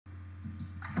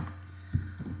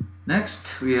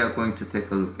Next, we are going to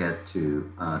take a look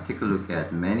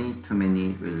at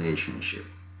many-to-many relationship.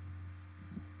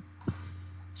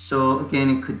 So again,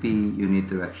 it could be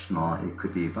unidirectional, it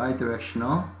could be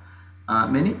bidirectional.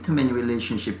 Many-to-many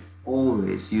relationship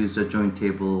always use a join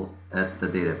table at the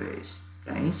database.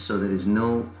 Okay, so there is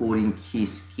no foreign key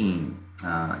scheme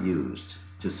used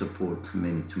to support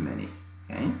many-to-many.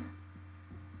 Okay.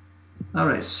 All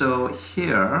right, so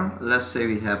here, let's say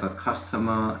we have a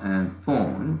customer and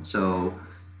phone. So,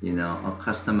 a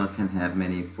customer can have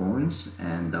many phones,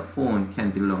 and the phone can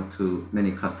belong to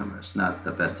many customers. Not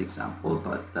the best example,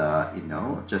 but,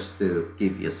 just to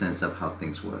give you a sense of how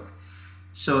things work.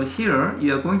 So here,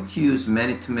 you are going to use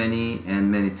many-to-many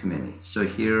and many-to-many. So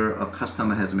here, a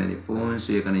customer has many phones,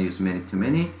 so you're going to use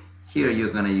many-to-many. Here,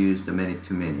 you're going to use the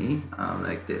many-to-many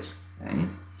like this, okay?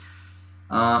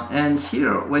 And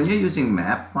here, when you're using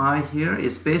map by here,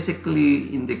 it's basically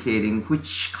indicating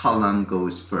which column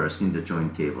goes first in the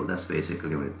join table. That's basically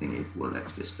the only thing it will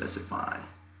actually specify.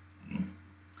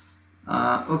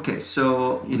 Okay,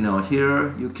 so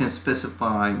here you can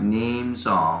specify names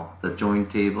of the join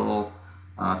table.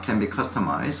 Can be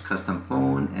customized, custom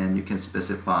phone, and you can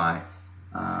specify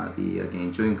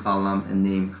again join column and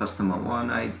name customer 1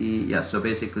 ID. Yeah, so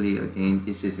basically again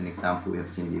this is an example we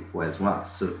have seen before as well.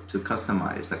 So to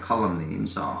customize the column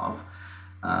names of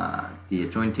the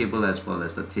join table as well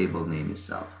as the table name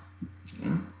itself.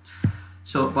 Okay.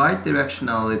 So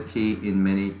bidirectionality in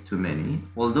many-to-many,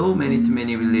 although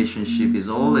many-to-many relationship is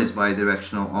always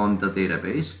bidirectional on the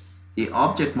database, the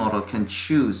object model can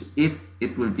choose if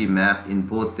it will be mapped in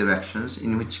both directions,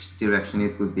 in which direction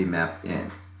it will be mapped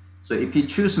in. So if you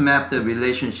choose map the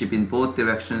relationship in both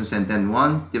directions, and then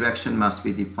one direction must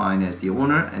be defined as the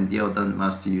owner, and the other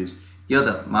must use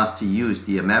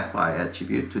the map by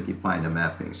attribute to define the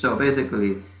mapping. So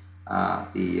basically,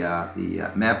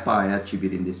 the map by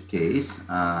attribute in this case,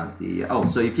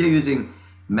 so if you're using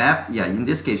map, in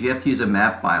this case you have to use a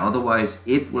map by, otherwise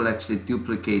it will actually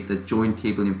duplicate the join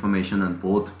table information on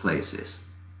both places.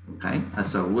 Okay,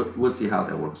 so we'll see how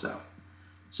that works out.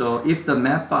 So if the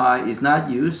map by is not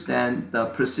used, then the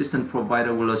persistent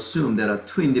provider will assume there are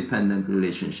two independent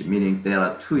relationships, meaning there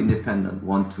are two independent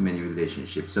one-to-many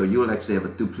relationships. So you will actually have a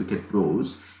duplicate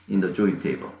rows in the join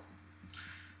table.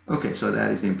 Okay, so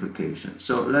that is the implication.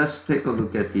 So let's take a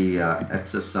look at the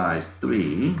exercise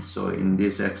 3. So in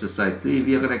this exercise 3,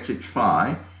 we are going to actually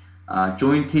try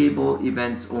join table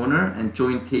events owner and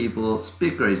join table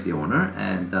speaker is the owner,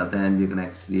 and then we're going to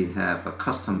actually have a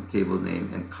custom table name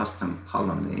and custom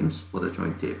column names for the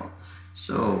join table.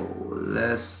 So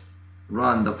let's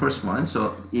run the first one.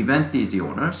 So event is the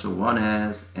owner, so run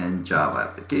as and Java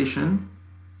application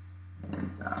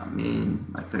and main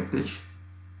my package.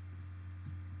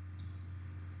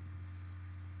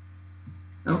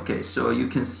 Okay, so you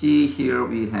can see here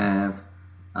we have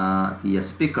the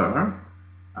speaker,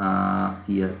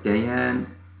 the Diane,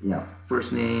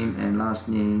 first name and last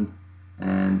name,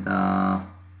 and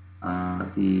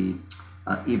the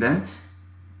event,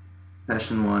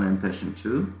 Passion 1 and Passion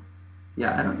 2.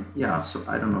 So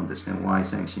I don't understand why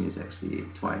Sang Shin is actually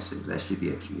twice. That should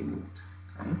be actually moved.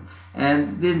 Okay,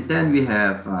 and then we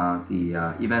have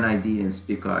the event ID and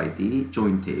speaker ID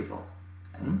join table.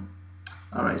 Okay.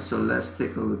 All right, so let's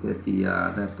take a look at the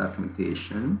that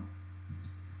documentation.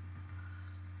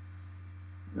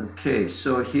 Okay,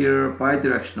 so here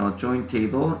bidirectional join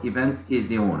table event is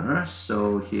the owner.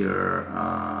 So here,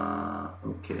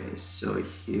 okay, so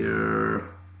here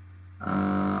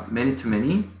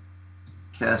many-to-many,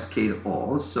 cascade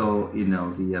all. So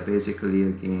the basically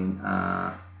again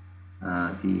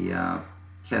the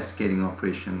cascading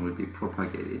operation will be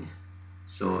propagated.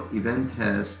 So event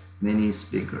has many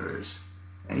speakers.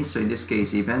 Okay, so in this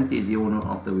case, event is the owner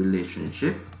of the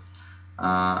relationship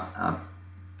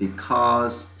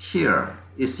because here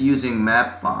it's using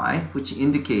map by, which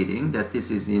indicating that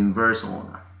this is inverse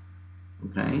owner.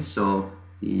 Okay, so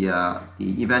the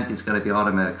event is going to be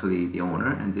automatically the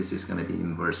owner, and this is going to be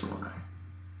inverse owner.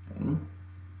 Okay,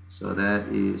 so that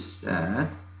is that.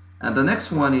 And the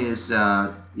next one is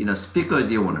speaker is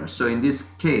the owner. So in this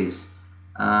case,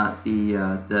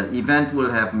 the event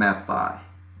will have map by.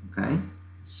 Okay.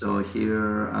 So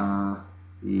here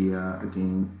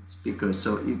again speaker.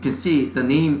 So you can see the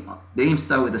name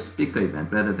start with the speaker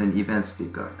event rather than event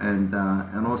speaker, and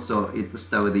also it will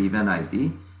start with the event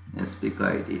ID and speaker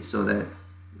ID. So that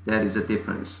is a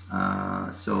difference.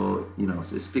 So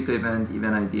so speaker event,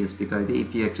 event ID, and speaker ID.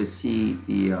 If you actually see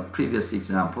the previous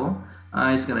example,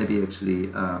 it's going to be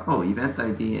actually event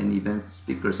ID and event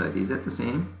speakers ID. Is that the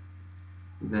same?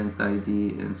 Event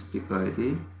ID and speaker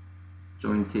ID.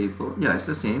 Join table, it's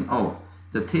the same.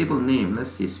 the table name,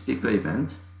 let's see, speaker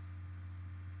event.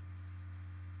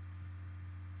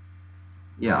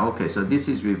 Yeah, okay, so this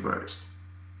is reversed.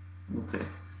 Okay,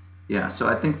 yeah, so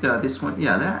I think this one,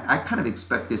 yeah, I kind of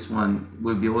expect this one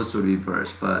will be also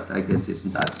reversed, but I guess it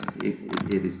doesn't.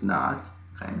 It is not.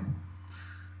 Okay.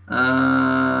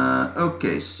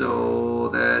 Okay, so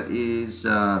that is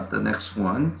the next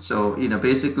one. So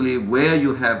basically where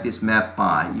you have this map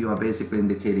by, you are basically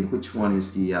indicating which one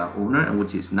is the owner and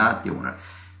which is not the owner.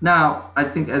 Now, I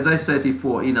think as I said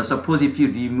before, suppose if you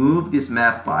remove this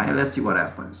map by, let's see what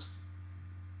happens.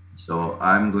 So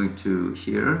I'm going to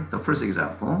here, the first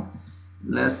example,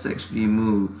 let's actually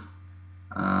move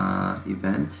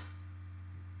event.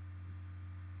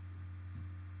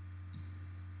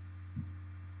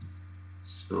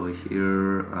 So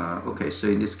here, okay, so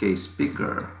in this case,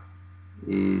 speaker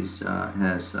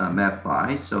has map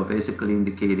by, so basically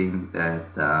indicating that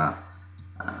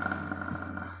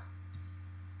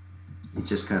it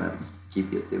just kind of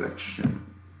give you a direction.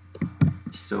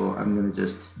 So I'm going to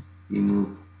just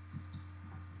remove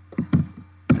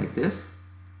like this,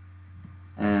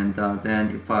 and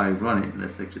then if I run it,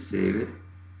 let's actually save it,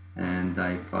 and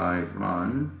if I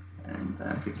run and the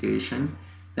application,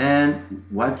 then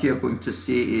what you're going to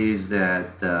see is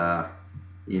that so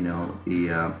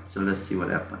let's see what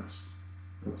happens.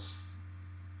 Oops.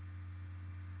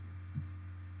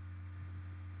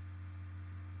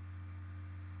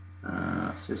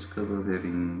 Cisco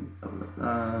having blah blah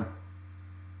blah.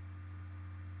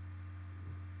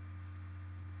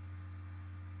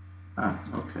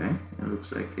 Okay, it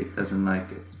looks like it doesn't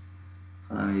like it.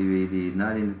 Maybe the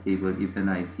not in the table, event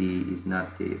ID is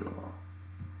not table.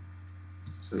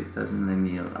 So it doesn't let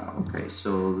me allow. Okay,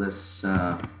 so let's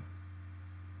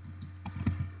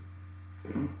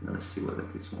let's see whether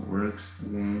this one works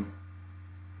again.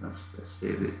 Let's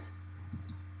save it.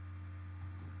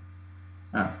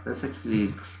 Let's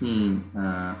actually clean.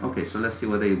 Okay, so let's see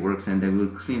whether it works, and then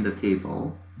we'll clean the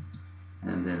table,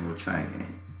 and then we'll try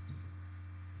again.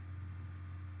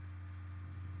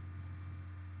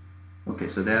 Okay,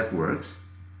 so that works.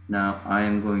 Now I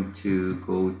am going to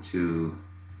go to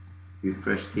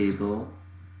refresh table,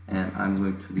 and I'm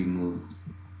going to remove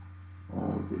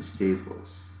all these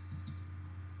tables.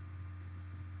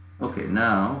 Okay,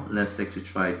 now let's actually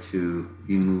try to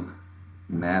remove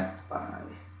map by.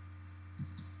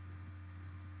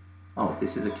 Oh,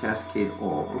 this is a cascade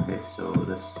all. Okay, so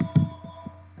let's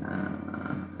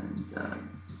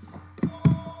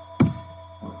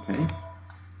okay,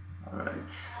 all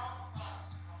right.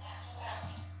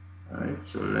 Alright,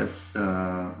 so let's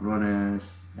run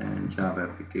as and Java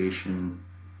application.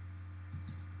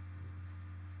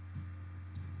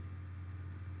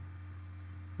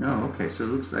 No, okay, so it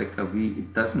looks like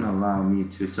it doesn't allow me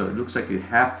to, so it looks like you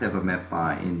have to have a map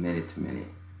by in many-to-many.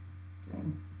 Okay.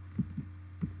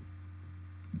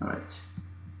 Alright.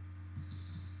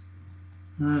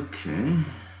 Okay.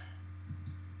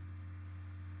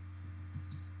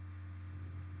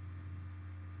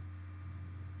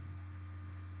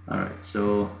 Alright,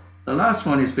 so the last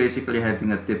one is basically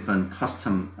having a different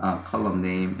custom column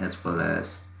name as well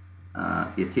as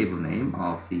the table name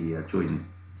of the join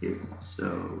table.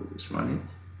 So just run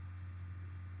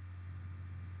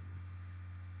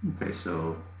it. Okay,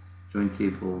 so join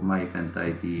table, my event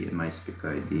ID, and my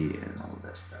speaker ID, and all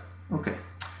that stuff. Okay,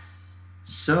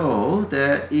 so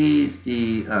that is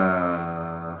the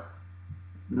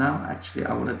now actually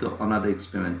I want to do another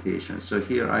experimentation. So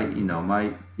here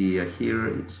here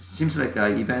it seems like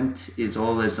an event is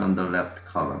always on the left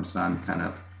column, so I'm kind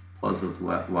of puzzled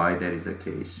why that is the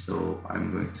case. So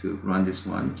I'm going to run this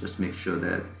one, just make sure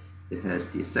that it has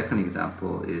the second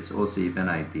example is also event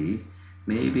ID.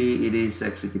 Maybe it is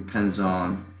actually depends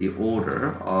on the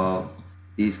order of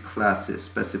these classes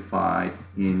specified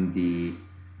in the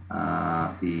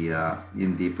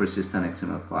persistent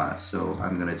XML class. So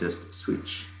I'm gonna just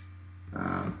switch,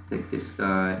 take this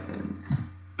guy and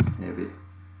have it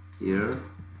here.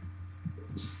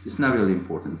 It's not really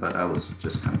important, but I was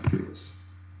just kind of curious.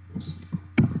 Oops.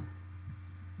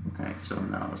 Okay, so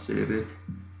now I'll save it,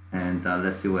 and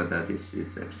let's see whether this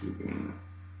is actually being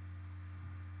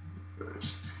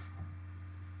reversed.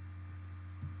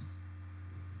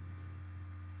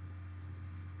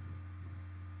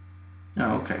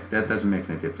 Oh, okay, that doesn't make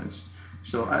any difference.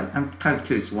 So I'm kind of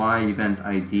curious why event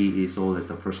ID is always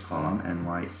the first column and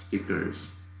why speakers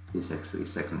is actually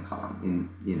second column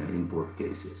in both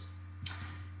cases.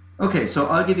 Okay, so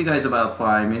I'll give you guys about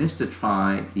 5 minutes to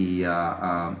try the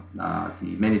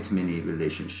many-to-many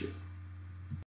relationship.